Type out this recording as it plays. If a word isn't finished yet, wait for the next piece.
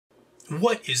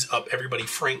What is up, everybody?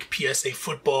 Frank, PSA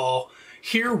Football,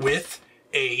 here with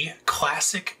a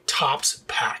classic Topps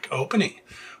pack opening.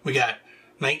 We got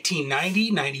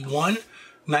 1990, 91,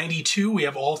 92, we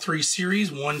have all three series,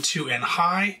 1, 2, and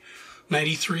high.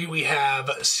 93, we have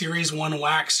Series 1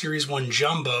 Wax, Series 1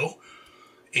 Jumbo,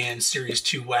 and Series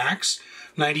 2 Wax.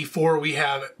 94, we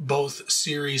have both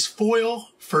Series Foil.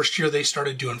 First year they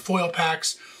started doing foil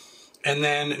packs. And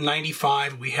then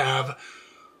 95, we have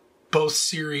both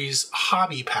series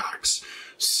hobby packs.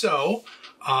 So,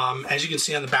 as you can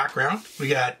see on the background, we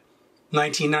got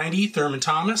 1990 Thurman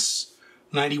Thomas,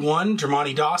 91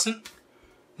 Dermontti Dawson,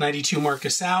 92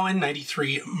 Marcus Allen,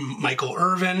 93 Michael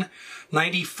Irvin,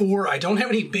 94, I don't have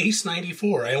any base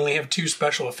 94, I only have 2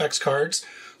 special effects cards,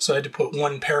 so I had to put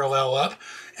one parallel up,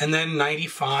 and then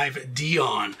 95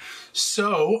 Dion.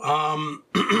 So,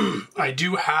 I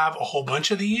do have a whole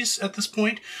bunch of these at this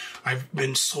point. I've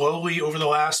been slowly, over the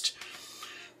last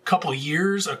couple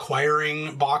years,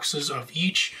 acquiring boxes of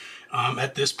each.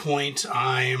 At this point,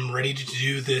 I'm ready to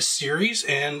do this series,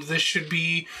 and this should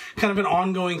be kind of an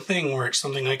ongoing thing where it's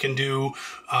something I can do,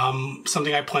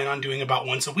 something I plan on doing about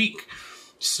once a week.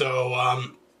 So,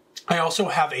 I also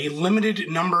have a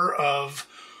limited number of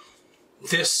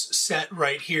this set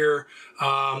right here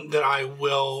that I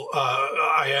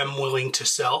am willing to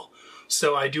sell.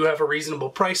 So I do have a reasonable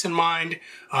price in mind.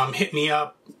 Hit me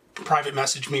up, private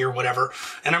message me or whatever,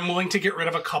 and I'm willing to get rid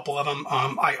of a couple of them.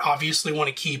 I obviously want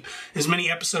to keep as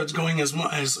many episodes going as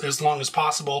long as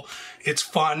possible. It's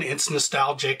fun, it's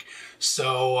nostalgic,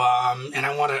 so and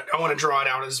I want to draw it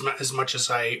out as much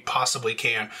as I possibly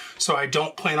can. So I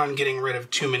don't plan on getting rid of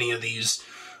too many of these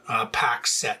pack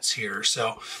sets here.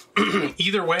 So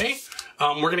either way,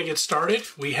 we're gonna get started.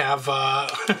 We have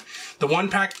the one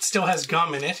pack that still has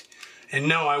gum in it, and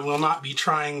no, I will not be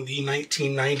trying the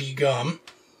 1990 gum,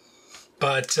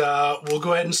 but we'll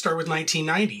go ahead and start with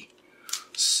 1990.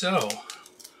 So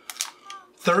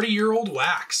 30-year-old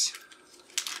wax.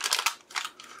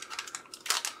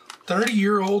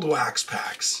 30-year-old wax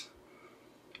packs.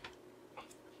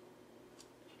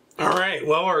 All right,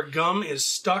 well, our gum is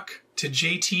stuck to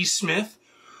JT Smith,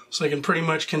 so I can pretty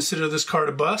much consider this card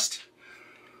a bust.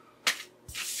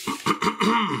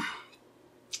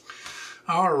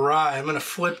 All right, I'm going to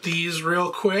flip these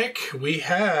real quick. We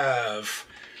have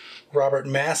Robert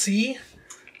Massey,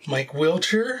 Mike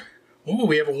Wilcher. Ooh,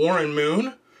 we have a Warren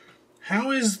Moon.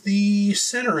 How is the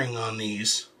centering on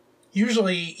these?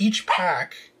 Usually each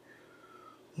pack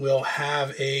will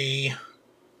have a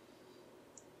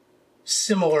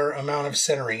similar amount of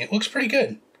centering. It looks pretty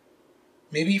good.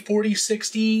 Maybe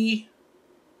 40-60,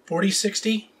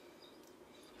 40-60.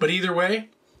 But either way,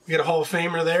 we got a Hall of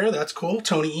Famer there. That's cool.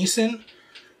 Tony Eason,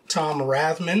 Tom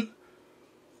Rathman,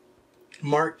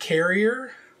 Mark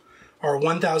Carrier. Our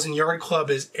 1,000 yard club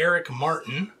is Eric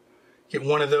Martin. Get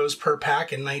one of those per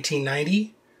pack in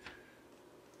 1990.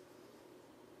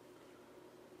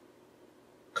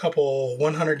 Couple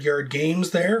 100 yard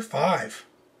games there. 5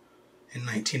 in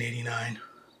 1989.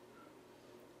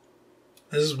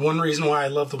 This is one reason why I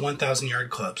love the 1,000 yard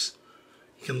clubs.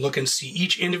 You can look and see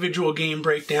each individual game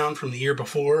breakdown from the year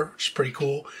before, which is pretty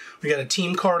cool. We got a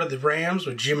team card of the Rams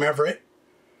with Jim Everett,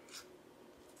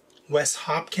 Wes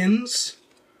Hopkins,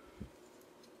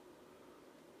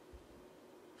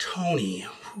 Tony.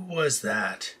 Who was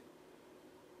that?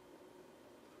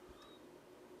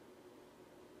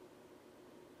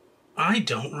 I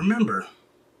don't remember.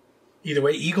 Either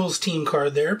way, Eagles team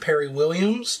card there. Perry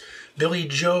Williams, Billy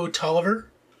Joe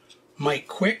Tolliver, Mike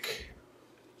Quick.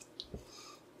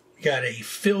 We got a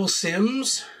Phil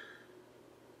Simms,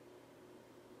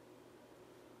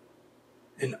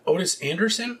 an Otis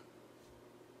Anderson.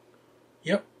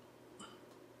 Yep.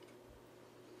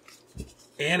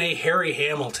 And a Harry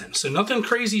Hamilton. So nothing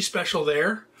crazy special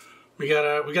there. We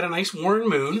got a nice Warren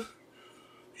Moon,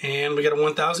 and we got a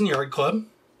 1,000 yard club.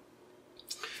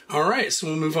 All right, so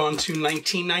we'll move on to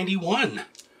 1991.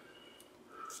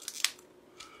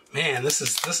 Man, this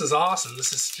is awesome.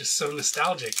 This is just so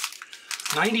nostalgic.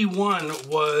 91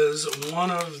 was one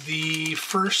of the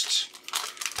first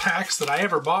packs that I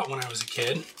ever bought when I was a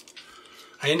kid.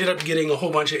 I ended up getting a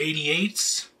whole bunch of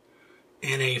 88s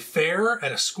in a fair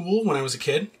at a school when I was a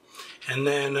kid, and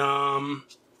then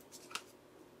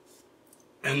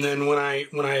when I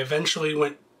eventually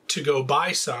went to go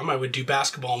buy some, I would do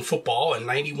basketball and football, and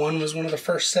 91 was one of the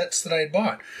first sets that I had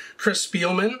bought. Chris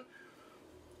Spielman,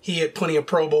 he had plenty of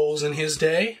Pro Bowls in his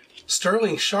day.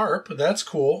 Sterling Sharp, that's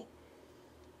cool.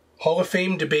 Hall of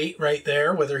Fame debate right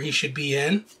there, whether he should be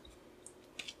in.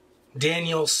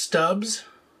 Daniel Stubbs,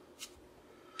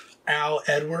 Al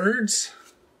Edwards,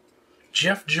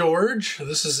 Jeff George,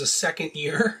 this is his second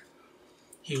year.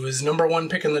 He was #1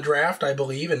 pick in the draft, I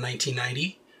believe, in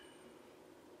 1990.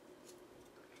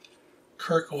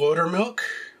 Kirk Loudermilk.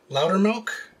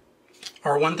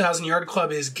 Our 1,000-yard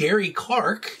club is Gary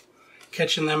Clark,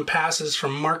 catching them passes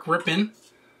from Mark Rippon.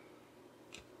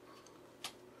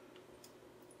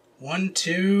 1,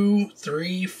 2,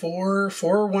 3, 4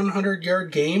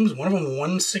 100-yard games. One of them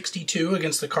 162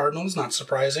 against the Cardinals, not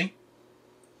surprising.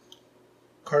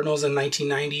 Cardinals in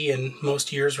 1990 and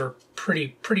most years were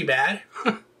pretty bad.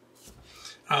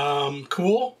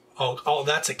 Cool. Oh,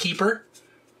 that's a keeper.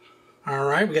 All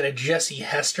right, we got a Jesse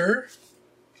Hester,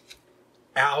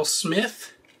 Al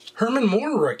Smith, Herman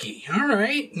Moore rookie. All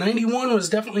right, 91 was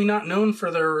definitely not known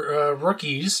for their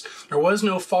rookies. There was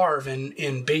no Favre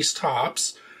in base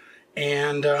tops,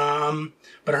 and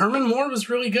but Herman Moore was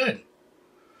really good.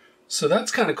 So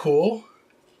that's kind of cool.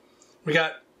 We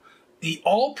got the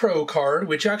All-Pro card,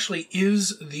 which actually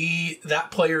is that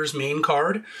player's main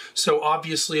card. So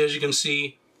obviously, as you can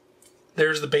see,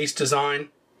 there's the base design.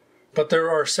 But there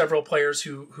are several players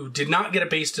who did not get a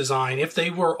base design. If they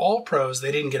were All-Pros,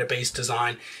 they didn't get a base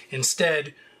design.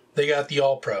 Instead, they got the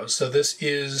All-Pros. So this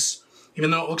is,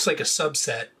 even though it looks like a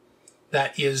subset,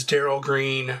 that is Darrell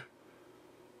Green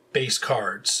base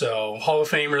card. So Hall of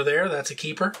Famer there, that's a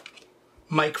keeper.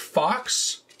 Mike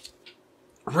Fox,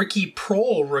 Ricky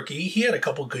Prohl rookie. He had a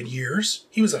couple good years.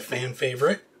 He was a fan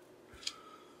favorite.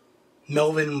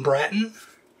 Melvin Bratton.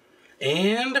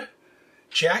 And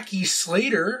Jackie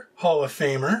Slater, Hall of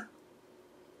Famer.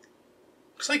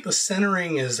 Looks like the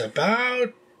centering is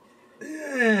about,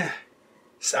 I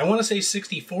want to say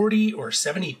 60-40 or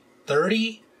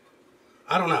 70-30.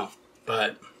 I don't know.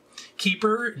 But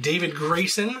keeper, David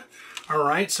Grayson. All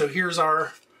right, so here's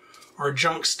our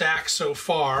junk stack so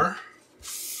far.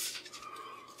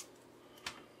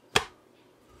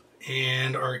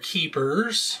 And our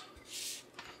keepers.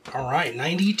 All right,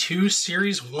 92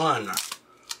 Series 1.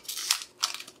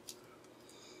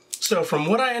 So from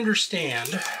what I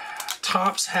understand,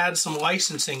 Topps had some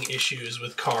licensing issues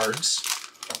with cards,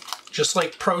 just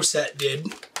like Pro Set did.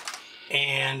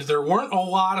 And there weren't a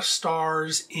lot of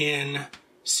stars in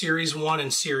Series 1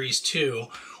 and Series 2,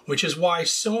 which is why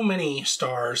so many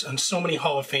stars and so many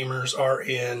Hall of Famers are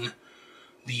in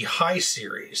the high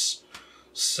series.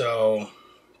 So,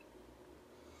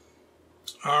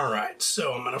 alright,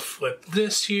 so I'm going to flip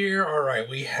this here. Alright,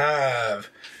 we have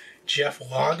Jeff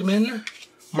Logman,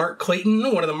 Mark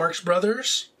Clayton, one of the Marx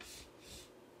brothers.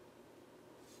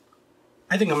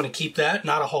 I think I'm going to keep that.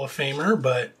 Not a Hall of Famer,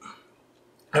 but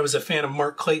I was a fan of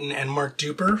Mark Clayton and Mark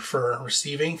Duper for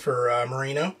receiving for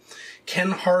Marino.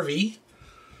 Ken Harvey.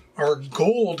 Our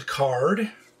gold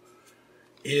card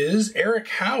is Eric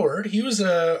Howard. He was,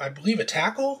 I believe, a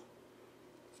tackle?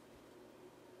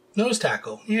 Nose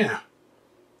tackle, yeah.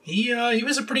 He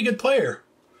was a pretty good player.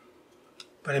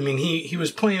 But I mean, he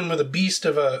was playing with a beast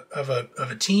of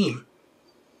a team.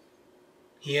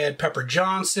 He had Pepper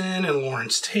Johnson and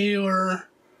Lawrence Taylor.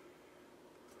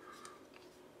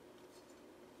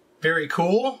 Very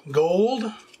cool.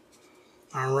 Gold.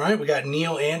 All right, we got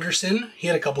Neil Anderson. He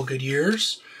had a couple good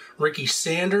years. Ricky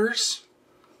Sanders.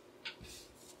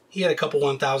 He had a couple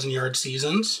 1,000-yard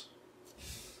seasons.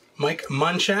 Mike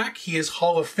Munchak. He is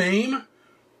Hall of Fame.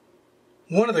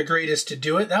 One of the greatest to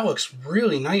do it. That looks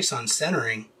really nice on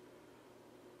centering.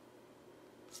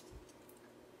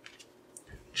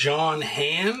 John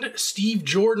Hand. Steve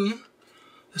Jordan.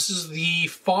 This is the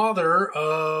father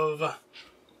of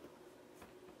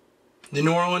the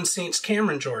New Orleans Saints,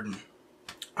 Cameron Jordan.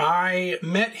 I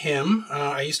met him.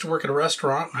 I used to work at a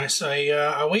restaurant.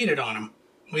 I waited on him.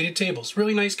 Waited tables.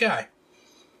 Really nice guy.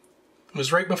 It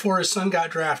was right before his son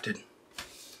got drafted.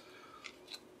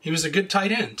 He was a good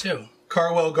tight end, too.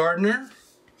 Carwell Gardner.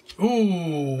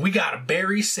 Ooh, we got a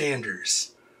Barry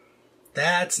Sanders.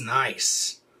 That's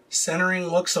nice. Centering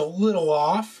looks a little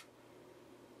off.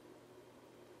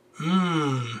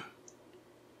 40-60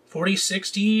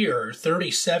 or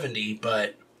 30-70,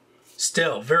 but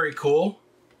still very cool.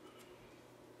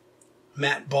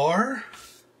 Matt Barr,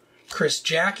 Chris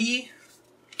Jackie,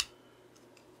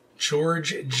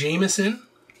 George Jameson,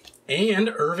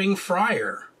 and Irving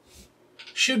Fryer.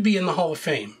 Should be in the Hall of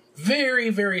Fame. Very,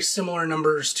 very similar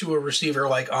numbers to a receiver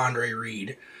like Andre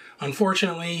Reed.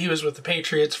 Unfortunately, he was with the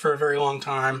Patriots for a very long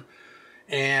time,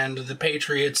 and the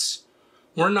Patriots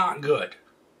were not good.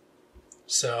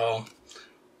 So,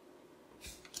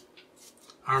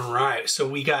 all right, so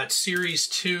we got Series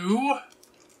 2.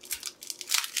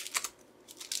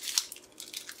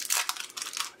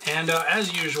 And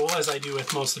as usual, as I do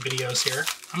with most of the videos here,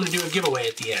 I'm going to do a giveaway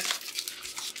at the end.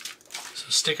 So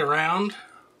stick around.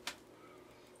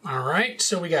 All right,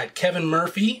 so we got Kevin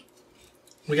Murphy,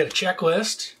 We got a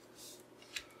checklist.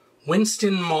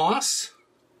 Winston Moss.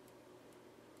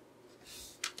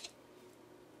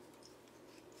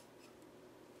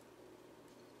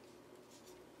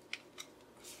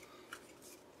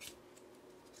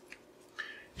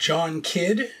 John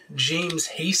Kidd, James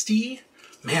Hasty.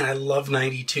 Man, I love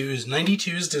 92s.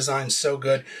 92s design's so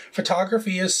good.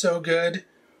 Photography is so good.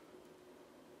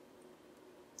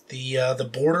 The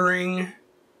bordering,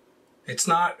 it's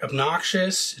not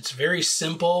obnoxious. It's very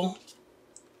simple.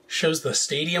 Shows the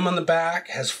stadium on the back.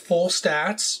 Has full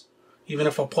stats. Even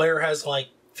if a player has like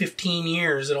 15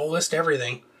 years, it'll list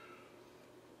everything.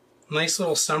 Nice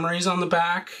little summaries on the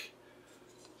back.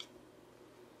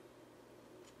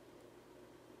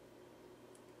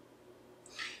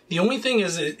 The only thing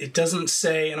is it doesn't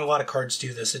say, and a lot of cards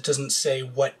do this, it doesn't say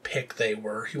what pick they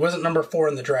were. He wasn't number 4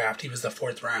 in the draft. He was the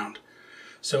 4th round.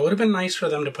 So it would have been nice for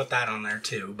them to put that on there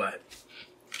too, but...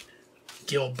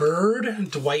 Gil Bird,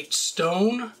 Dwight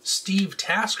Stone, Steve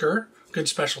Tasker, good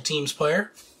special teams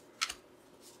player.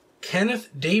 Kenneth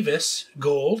Davis,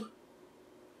 gold.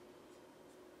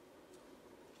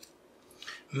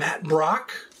 Matt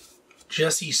Brock,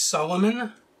 Jesse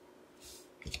Solomon,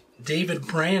 David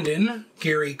Brandon,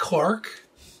 Gary Clark,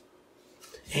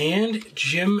 and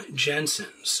Jim Jensen.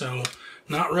 So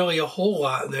not really a whole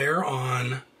lot there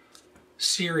on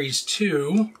Series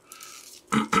 2.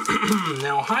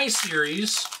 Now, High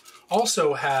Series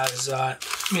also has,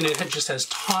 it just has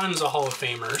tons of Hall of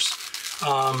Famers,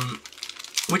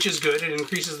 which is good. It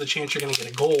increases the chance you're going to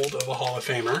get a gold of a Hall of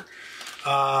Famer.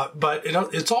 But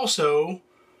it's also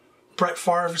Brett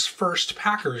Favre's first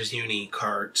Packers uni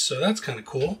card, so that's kind of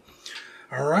cool.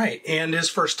 All right, and his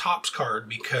first Topps card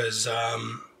because,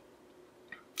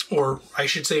 or I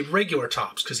should say regular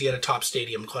Topps, because he had a Topps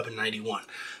Stadium Club in 91.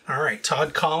 All right,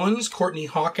 Todd Collins, Courtney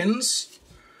Hawkins,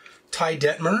 Ty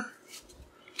Detmer,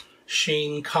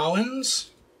 Shane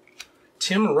Collins,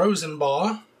 Tim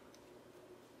Rosenbaugh,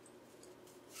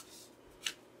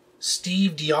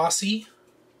 Steve Diossi,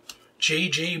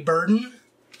 J.J. Burden,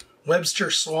 Webster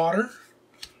Slaughter,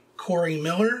 Corey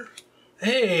Miller.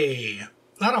 Hey,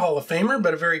 not a Hall of Famer,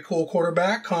 but a very cool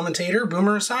quarterback, commentator,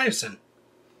 Boomer Esiason.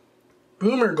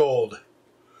 Boomer Gold.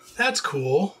 That's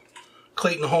cool.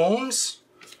 Clayton Holmes,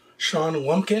 Sean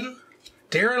Lumpkin,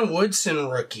 Darren Woodson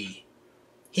rookie.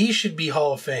 He should be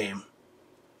Hall of Fame.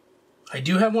 I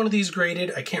do have one of these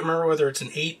graded. I can't remember whether it's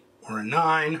an 8 or a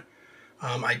 9.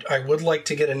 I would like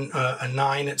to get a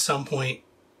 9 at some point.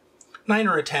 9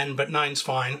 or a 10, but 9's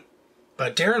fine.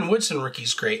 But Darren Woodson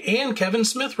rookie's great. And Kevin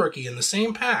Smith rookie in the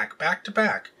same pack, back to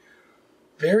back.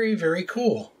 Very, very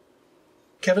cool.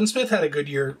 Kevin Smith had a good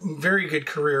year, very good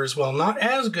career as well. Not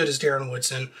as good as Darren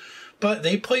Woodson, but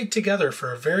they played together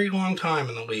for a very long time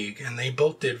in the league, and they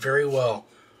both did very well.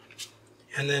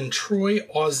 And then Troy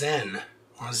Auzenne,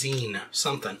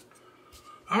 something.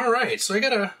 All right, so I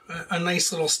got a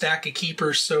nice little stack of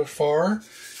keepers so far.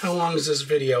 How long is this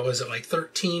video? Is it like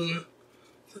 13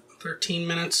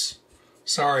 minutes?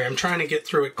 Sorry, I'm trying to get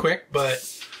through it quick, but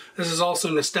this is also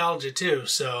nostalgia too,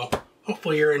 so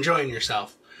hopefully you're enjoying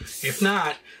yourself. If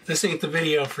not, this ain't the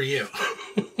video for you.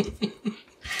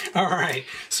 All right,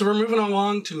 so we're moving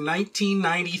along to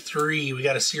 1993. We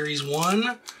got a Series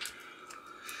 1.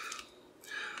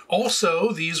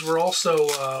 Also, these were also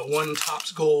one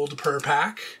Topps Gold per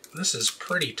pack. This is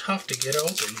pretty tough to get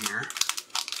open here.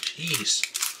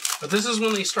 Jeez. But this is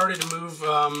when they started to move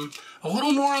a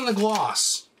little more on the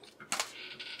gloss.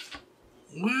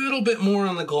 A little bit more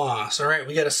on the gloss. All right,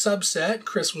 we got a subset.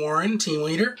 Chris Warren, team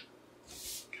leader.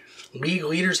 League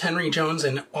leaders Henry Jones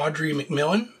and Audrey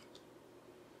McMillan.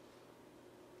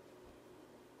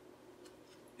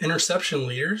 Interception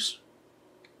leaders.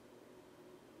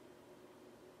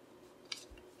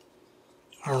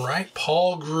 All right,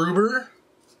 Paul Gruber.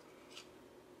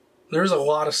 There's a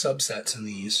lot of subsets in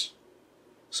these.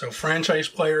 So franchise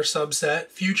player subset,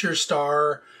 future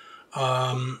star.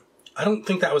 I don't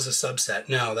think that was a subset.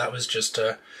 No, that was just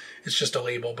it's just a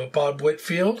label. But Bob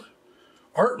Whitfield.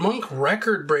 Art Monk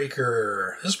record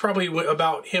breaker. This is probably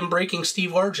about him breaking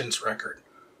Steve Largent's record.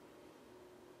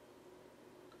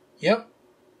 Yep.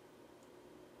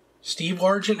 Steve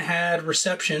Largent had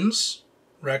receptions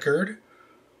record,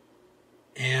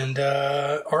 and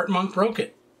Art Monk broke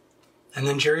it. And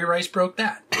then Jerry Rice broke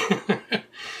that.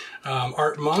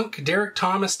 Art Monk, Derek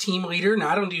Thomas, team leader. Now,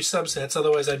 I don't do subsets,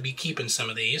 otherwise I'd be keeping some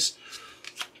of these.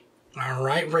 All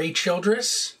right, Ray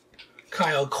Childress,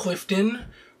 Kyle Clifton.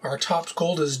 Our Topps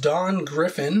Gold is Don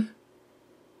Griffin.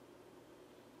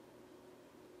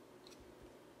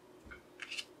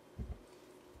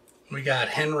 We got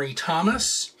Henry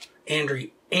Thomas,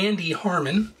 Andy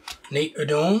Harmon, Nate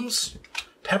Adams,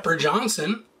 Pepper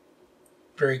Johnson,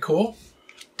 very cool.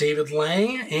 David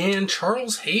Lang and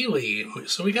Charles Haley.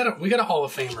 So we got a Hall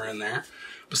of Famer in there,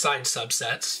 besides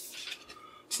subsets.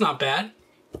 It's not bad.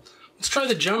 Let's try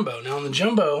the Jumbo. Now on the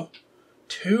Jumbo,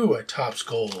 2 Topps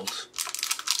Gold.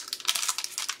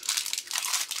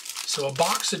 So a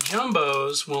box of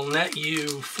Jumbos will net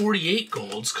you 48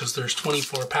 golds because there's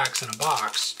 24 packs in a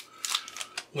box,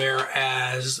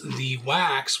 whereas the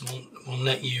wax will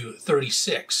net you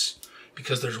 36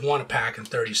 because there's 1 a pack and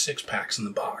 36 packs in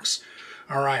the box.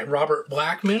 All right, Robert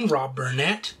Blackman, Rob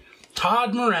Burnett,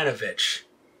 Todd Marinovich.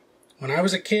 When I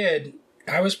was a kid,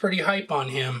 I was pretty hype on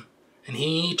him, and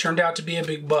he turned out to be a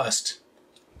big bust.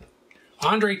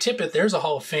 Andre Tippett, there's a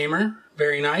Hall of Famer.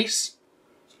 Very nice.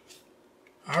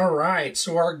 All right,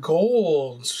 so our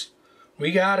golds.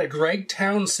 We got a Greg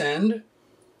Townsend,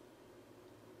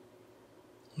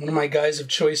 one of my guys of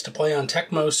choice to play on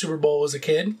Tecmo Super Bowl as a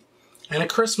kid, and a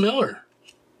Chris Miller,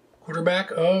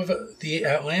 quarterback of the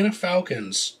Atlanta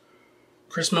Falcons.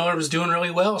 Chris Miller was doing really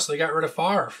well, so they got rid of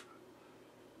Favre.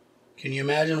 Can you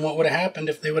imagine what would have happened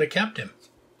if they would have kept him?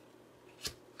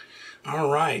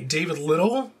 All right, David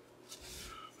Little.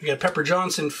 We got Pepper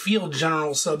Johnson Field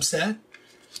General subset.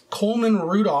 Coleman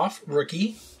Rudolph,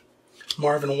 rookie.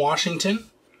 Marvin Washington.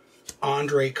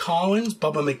 Andre Collins.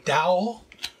 Bubba McDowell.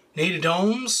 Nate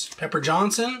Domes. Pepper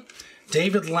Johnson.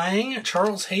 David Lang.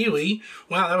 Charles Haley.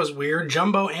 Wow, that was weird.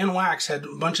 Jumbo and Wax had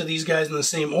a bunch of these guys in the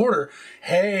same order.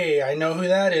 Hey, I know who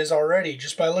that is already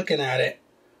just by looking at it.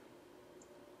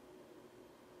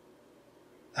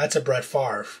 That's a Brett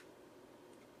Favre.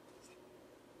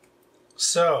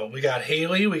 So, we got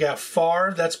Haley, we got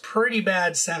Favre. That's pretty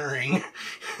bad centering.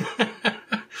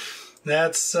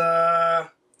 That's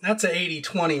a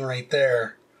 80-20 right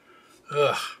there.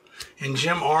 Ugh. And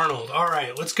Jim Arnold. All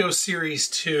right, let's go Series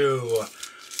 2.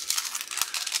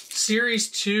 Series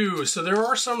 2. So there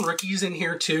are some rookies in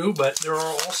here too, but there are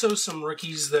also some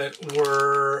rookies that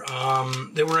were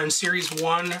in Series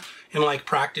 1 in like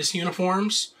practice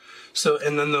uniforms. So,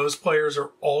 and then those players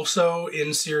are also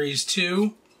in Series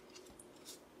 2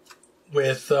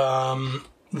 with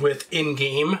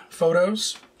in-game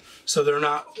photos. So they're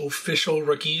not official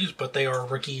rookies, but they are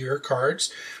rookie year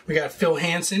cards. We got Phil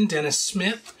Hansen, Dennis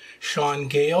Smith, Sean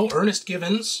Gale, Ernest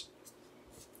Givens,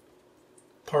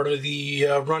 part of the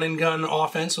run and gun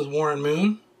offense with Warren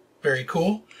Moon. Very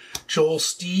cool. Joel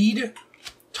Steed,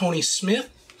 Tony Smith,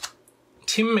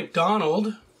 Tim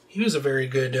McDonald. He was a very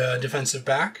good defensive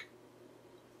back.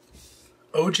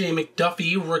 O.J.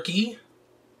 McDuffie, rookie.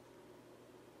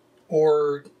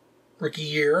 Or rookie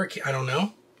year, I don't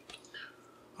know.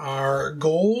 Our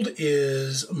gold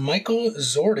is Michael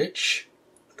Zordich.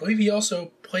 I believe he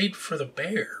also played for the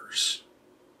Bears.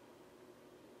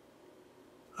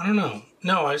 I don't know.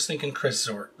 No, I was thinking Chris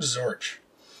Zorch.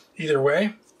 Either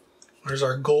way, there's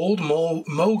our gold.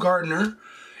 Mo Gardner,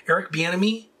 Eric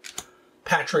Bieniemy,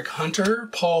 Patrick Hunter,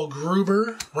 Paul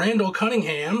Gruber, Randall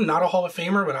Cunningham, not a Hall of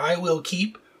Famer, but I will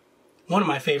keep. One of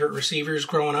my favorite receivers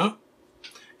growing up.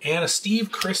 And a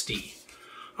Steve Christie.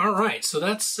 All right, so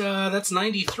that's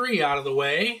 93 out of the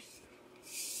way.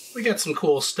 We got some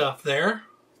cool stuff there.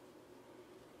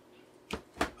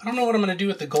 I don't know what I'm going to do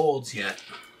with the golds yet.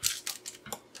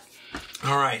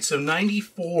 All right, so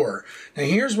 94. Now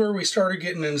here's where we started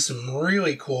getting into some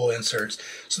really cool inserts.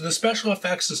 So the special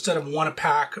effects, instead of 1 a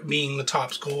pack being the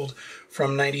Topps Gold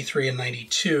from 93 and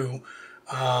 92,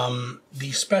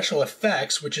 the special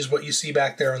effects, which is what you see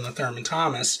back there on the Thurman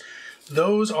Thomas,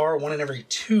 those are 1 in every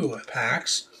 2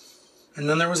 packs. And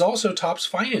then there was also Topps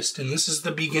Finest, and this is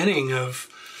the beginning of,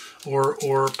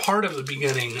 or part of the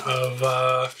beginning of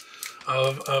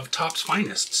Topps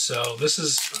Finest. So this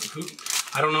is,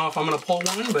 I don't know if I'm going to pull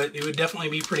one, but it would definitely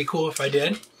be pretty cool if I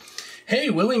did. Hey,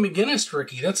 Willie McGinnis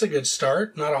rookie. That's a good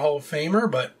start. Not a Hall of Famer,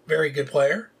 but very good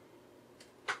player.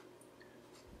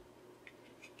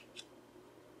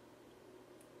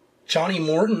 Johnny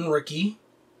Morton rookie.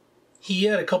 He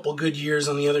had a couple good years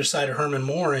on the other side of Herman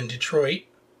Moore in Detroit.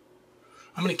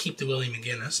 I'm going to keep the Willie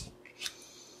McGinnis.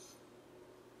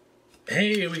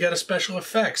 Hey, we got a special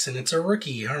effects, and it's a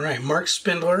rookie. All right, Mark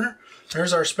Spindler.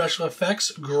 There's our special effects.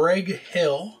 Greg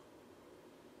Hill.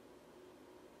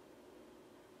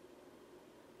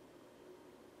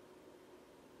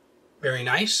 Very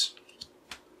nice.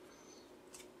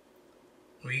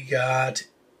 We got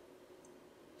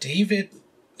David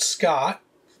Scott.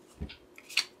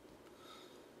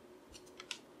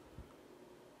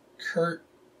 Kurt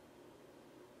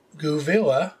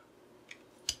Guvilla,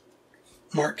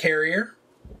 Mark Carrier,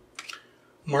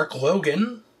 Mark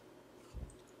Logan,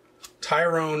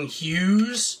 Tyrone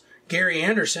Hughes, Gary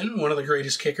Anderson, one of the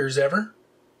greatest kickers ever,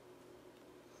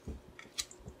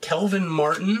 Kelvin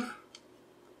Martin,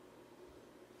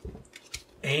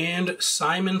 and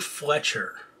Simon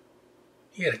Fletcher.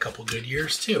 He had a couple good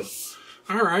years too.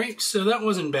 All right, so that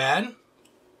wasn't bad.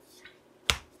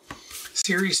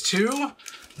 Series 2,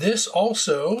 this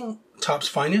also Topps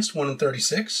Finest 1 in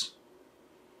 36,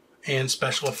 and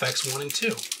Special Effects 1 and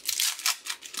 2.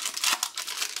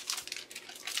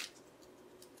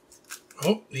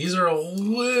 Oh, these are a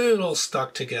little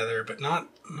stuck together, but not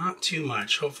too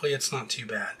much. Hopefully it's not too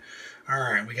bad. All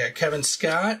right, we got Kevin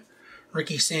Scott,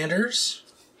 Ricky Sanders.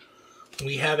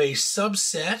 We have a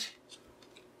subset,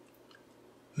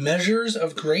 Measures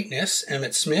of Greatness,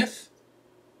 Emmitt Smith,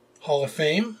 Hall of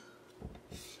Fame.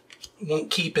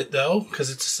 Won't keep it though, because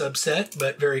it's a subset,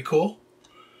 but very cool.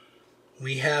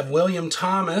 We have William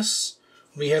Thomas.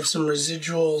 We have some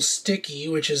residual sticky,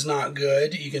 which is not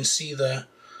good. You can see the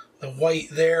white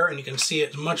there, and you can see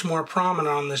it much more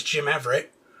prominent on this Jim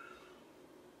Everett.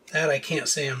 That I can't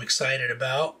say I'm excited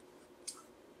about.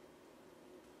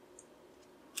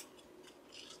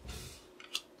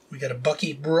 We got a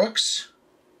Bucky Brooks,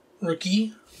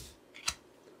 rookie.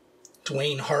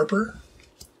 Dwayne Harper,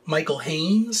 Michael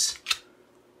Haynes,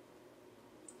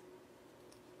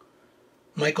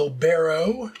 Michael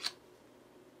Barrow,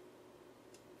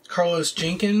 Carlos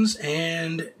Jenkins,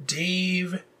 and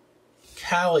Dave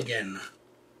Callaghan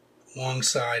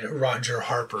alongside Roger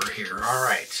Harper here. All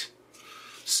right.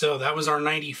 So that was our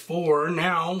 94.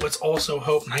 Now let's also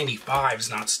hope 95 is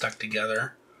not stuck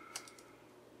together.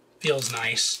 Feels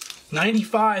nice.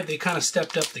 95, they kind of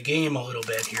stepped up the game a little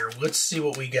bit here. Let's see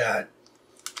what we got.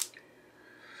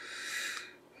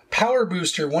 Power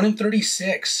Booster 1 in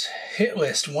 36, Hit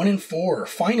List 1 in 4,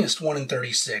 Finest 1 in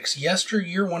 36,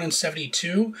 Yesteryear 1 in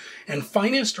 72, and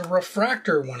Finest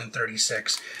Refractor 1 in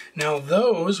 36. Now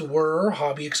those were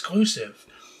hobby exclusive.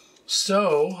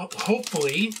 So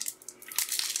hopefully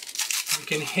we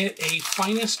can hit a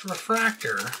Finest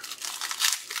Refractor.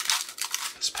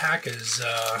 This pack is,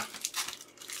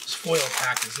 this foil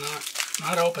pack is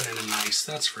not opening nice,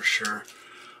 that's for sure.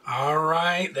 All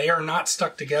right, they are not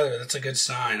stuck together. That's a good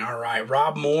sign. All right,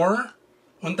 Rob Moore,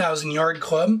 1,000 Yard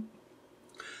Club.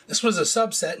 This was a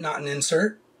subset, not an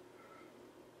insert.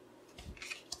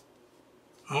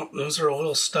 Oh, those are a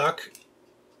little stuck.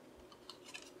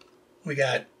 We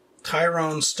got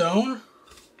Tyrone Stone,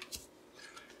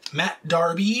 Matt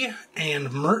Darby,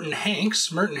 and Merton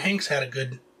Hanks. Merton Hanks had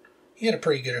a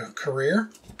pretty good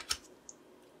career.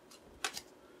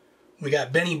 We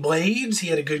got Benny Blades. He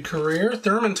had a good career.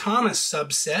 Thurman Thomas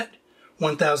subset,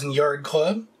 1,000 Yard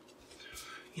Club.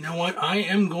 You know what? I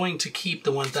am going to keep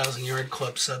the 1,000 Yard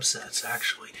Club subsets,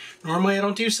 actually. Normally I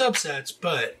don't do subsets,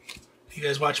 but if you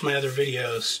guys watch my other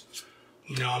videos,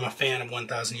 you know I'm a fan of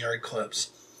 1,000 Yard Clubs.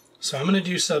 So I'm going to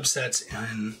do subsets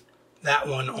in that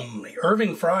one only.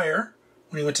 Irving Fryer,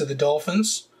 when he went to the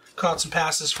Dolphins, caught some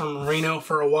passes from Marino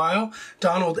for a while.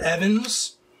 Donald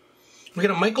Evans. We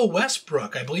got a Michael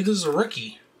Westbrook. I believe this is a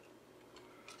rookie.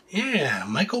 Yeah,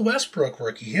 Michael Westbrook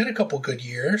rookie. He had a couple good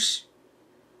years.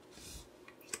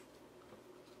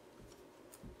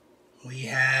 We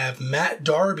have Matt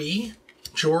Darby,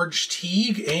 George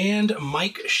Teague, and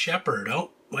Mike Shepard.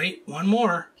 Oh, wait, one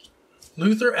more.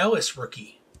 Luther Ellis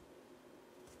rookie.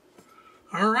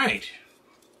 All right.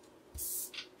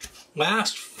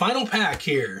 Last, final pack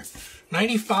here.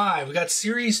 95. We got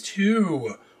Series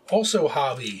 2. Also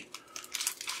hobby.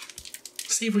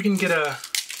 See if we can get a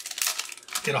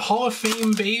Hall of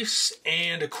Fame base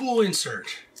and a cool insert.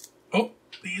 Oh,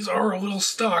 these are a little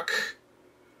stuck.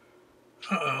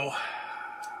 Uh-oh.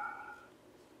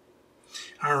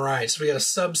 All right, so we got a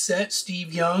subset,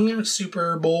 Steve Young,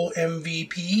 Super Bowl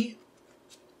MVP.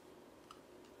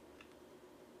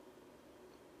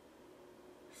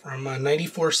 From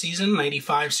 94 season,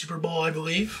 95 Super Bowl, I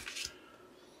believe.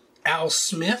 Al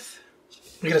Smith.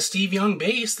 We got a Steve Young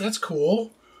base, that's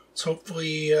cool. So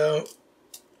hopefully it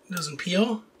doesn't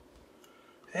peel.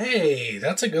 Hey,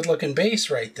 that's a good looking base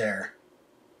right there.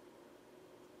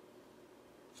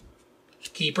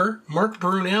 Keeper, Mark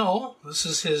Brunell. This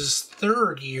is his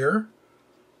 3rd year.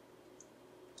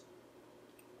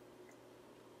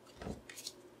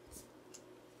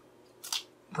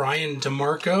 Brian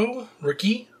DeMarco,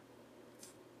 rookie.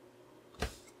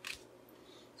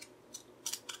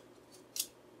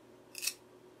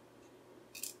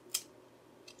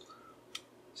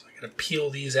 To peel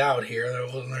these out here.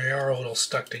 They are a little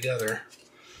stuck together.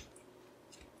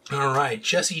 All right,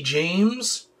 Jesse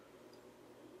James.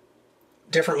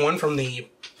 Different one from the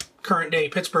current day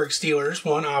Pittsburgh Steelers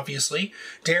one, obviously.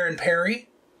 Darren Perry.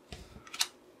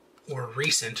 Or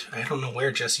recent. I don't know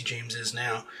where Jesse James is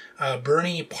now.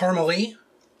 Bernie Parmalee.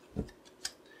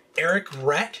 Eric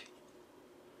Rhett.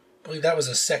 believe that was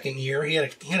his second year. He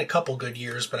had a couple good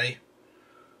years, but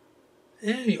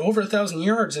over 1,000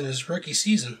 yards in his rookie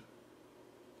season.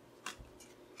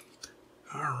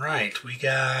 All right, we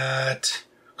got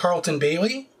Carlton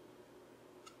Bailey.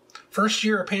 First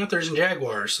year of Panthers and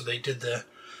Jaguars, so they did the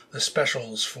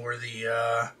specials for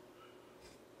the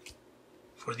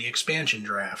expansion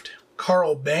draft.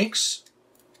 Carl Banks.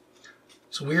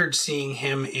 It's weird seeing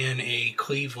him in a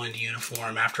Cleveland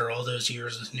uniform after all those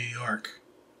years with New York.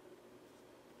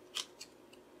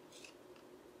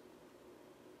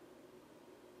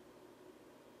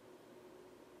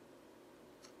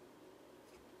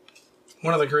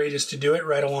 One of the greatest to do it,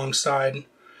 right alongside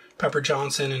Pepper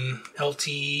Johnson and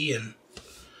LTE. And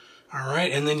all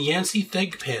right, and then Yancey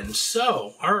Thigpen.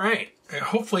 So, all right,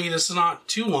 hopefully this is not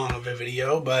too long of a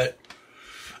video, but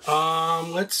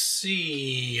let's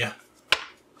see.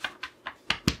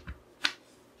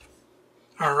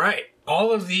 All right,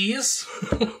 all of these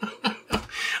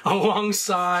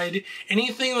alongside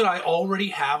anything that I already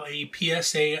have a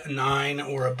PSA 9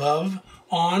 or above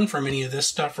on from any of this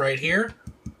stuff right here.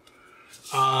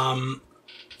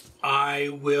 I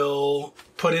will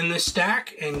put in this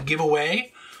stack and give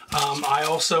away. I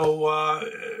also,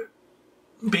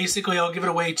 basically I'll give it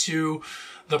away to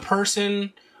the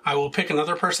person. I will pick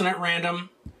another person at random,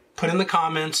 put in the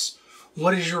comments,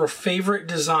 what is your favorite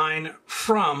design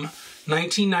from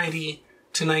 1990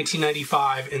 to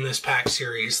 1995 in this pack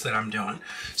series that I'm doing.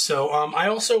 So I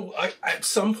also, at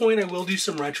some point I will do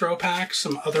some retro packs,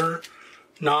 some other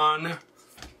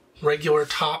non-regular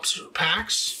Topps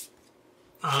packs.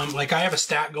 Like I have a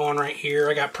stack going right here.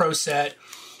 I got Pro Set.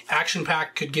 Action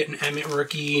Pack could get an Emmett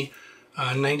rookie.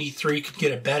 93 could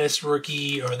get a Bettis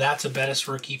rookie, or that's a Bettis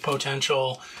rookie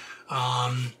potential.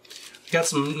 Got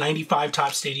some 95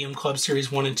 Topps Stadium Club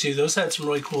Series 1 and 2. Those had some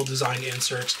really cool designed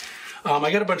inserts.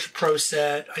 I got a bunch of Pro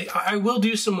Set. I will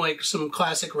do some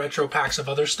classic retro packs of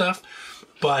other stuff,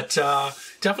 but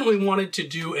definitely wanted to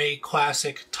do a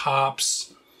classic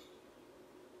Topps,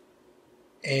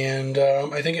 and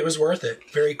I think it was worth it.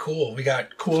 Very cool. We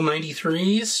got cool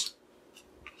 93s,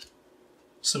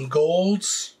 some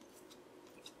golds,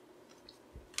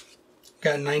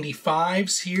 got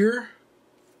 95s here,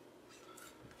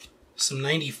 some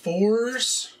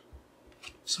 94s,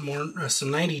 some more, some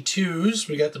 92s.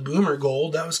 We got the Boomer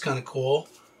Gold. That was kind of cool.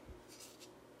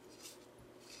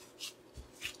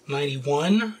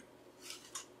 91.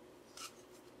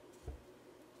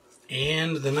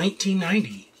 And the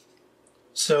 1990.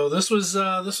 So this was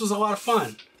a lot of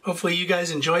fun. Hopefully you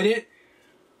guys enjoyed it.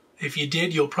 If you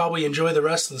did, you'll probably enjoy the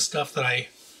rest of the stuff that I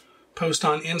post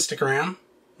on Instagram,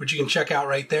 which you can check out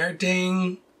right there.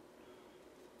 Ding.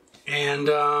 And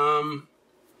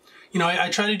you know, I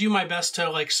try to do my best to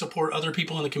like support other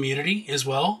people in the community as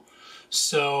well.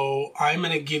 So I'm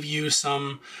going to give you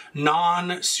some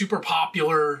non-super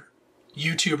popular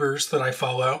YouTubers that I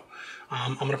follow.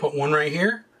 I'm going to put one right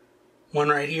here,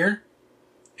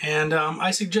 and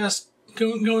I suggest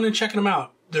going and checking them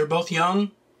out. They're both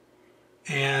young,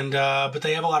 and but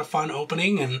they have a lot of fun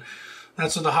opening, and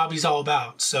that's what the hobby's all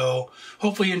about. So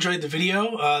hopefully you enjoyed the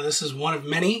video. This is one of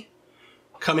many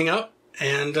coming up,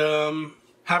 and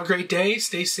have a great day.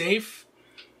 Stay safe,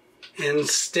 and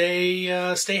stay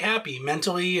happy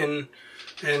mentally and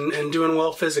doing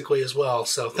well physically as well.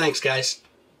 So thanks, guys.